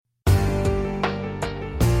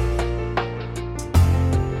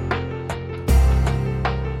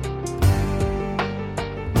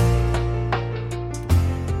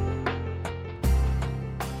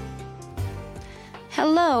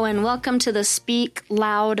and welcome to the Speak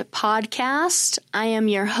Loud podcast. I am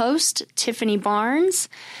your host, Tiffany Barnes.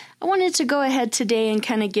 I wanted to go ahead today and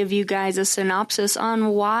kind of give you guys a synopsis on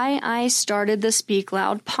why I started the Speak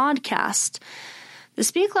Loud podcast. The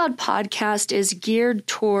Speak Loud podcast is geared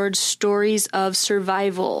towards stories of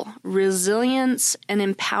survival, resilience, and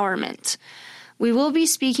empowerment. We will be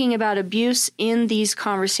speaking about abuse in these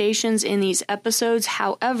conversations, in these episodes.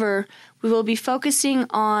 However, we will be focusing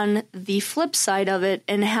on the flip side of it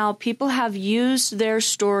and how people have used their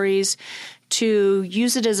stories to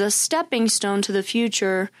use it as a stepping stone to the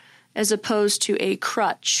future as opposed to a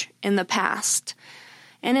crutch in the past.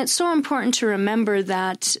 And it's so important to remember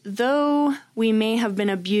that though we may have been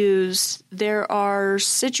abused, there are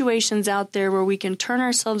situations out there where we can turn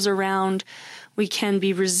ourselves around, we can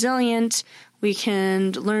be resilient, we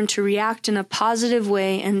can learn to react in a positive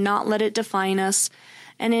way and not let it define us,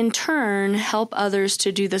 and in turn help others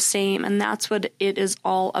to do the same, and that's what it is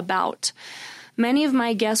all about. Many of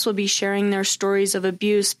my guests will be sharing their stories of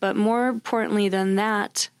abuse, but more importantly than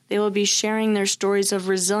that, they will be sharing their stories of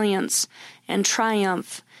resilience and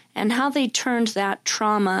triumph and how they turned that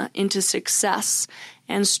trauma into success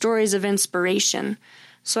and stories of inspiration.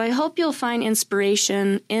 So I hope you'll find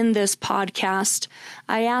inspiration in this podcast.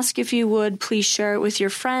 I ask if you would please share it with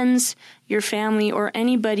your friends, your family, or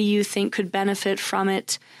anybody you think could benefit from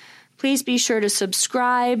it. Please be sure to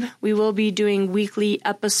subscribe. We will be doing weekly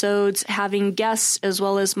episodes, having guests as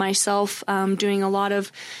well as myself doing a lot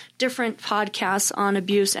of different podcasts on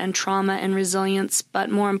abuse and trauma and resilience,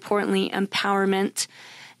 but more importantly, empowerment.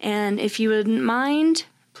 And if you wouldn't mind,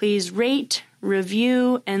 please rate,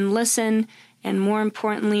 review, and listen, and more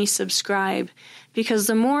importantly, subscribe, because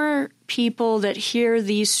the more people that hear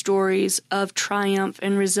these stories of triumph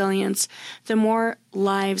and resilience, the more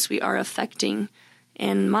lives we are affecting.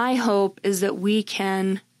 And my hope is that we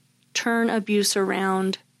can turn abuse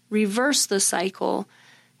around, reverse the cycle,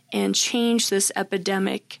 and change this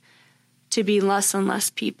epidemic to be less and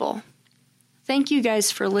less people. Thank you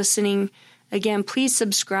guys for listening. Again, please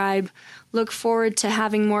subscribe. Look forward to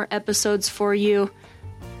having more episodes for you.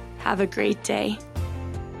 Have a great day.